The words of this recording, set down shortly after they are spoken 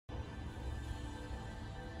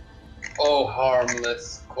so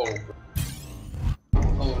harmless, Cobra.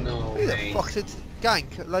 Oh no, Who the mate. fuck's in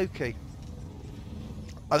gank at Loki?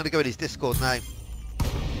 I'm gonna go in his Discord now.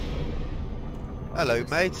 Hello,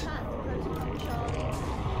 mate.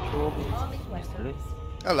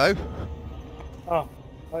 Hello. Ah,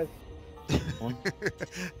 hi.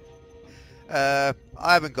 I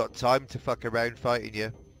haven't got time to fuck around fighting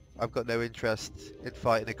you. I've got no interest in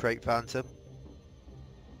fighting a Crate Phantom.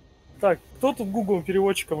 Так, кто тут Google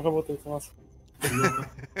переводчиком работает у нас?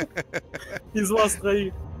 Из вас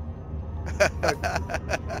троих.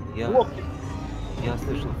 Я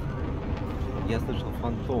слышал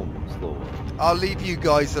фантом слово. I'll leave you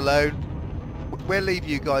guys alone. We'll leave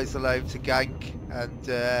you guys alone to gank, and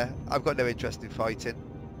I've got no interest in fighting.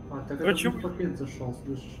 А, так Короче, это пакет зашел,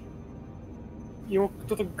 слышишь? Его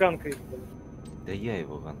кто-то ганкает. Да я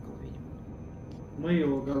его ганкал, видимо. Мы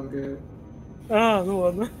его гангаем. А, ну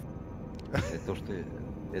ладно.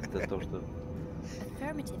 Это то, что...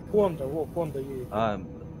 Хонда, во, Хонда едет. I'm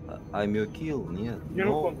your kill? Нет.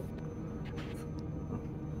 Беру No. Хонду.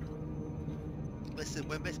 Listen,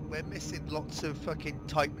 we're missing lots of fucking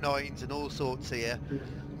Type 9s and all sorts here.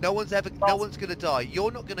 No one's gonna die.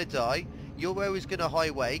 You're not gonna die. You're always gonna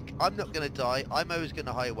high wake. I'm not gonna die. I'm always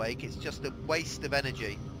gonna high wake. It's just a waste of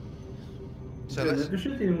energy. So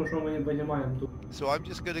Напишите ему, что мы не понимаем тут. So I'm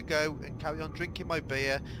just gonna go and carry on drinking my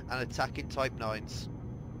beer and attacking Type 9s.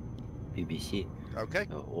 BBC. Okay?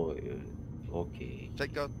 Ой, окей.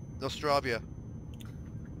 Take Nostravia.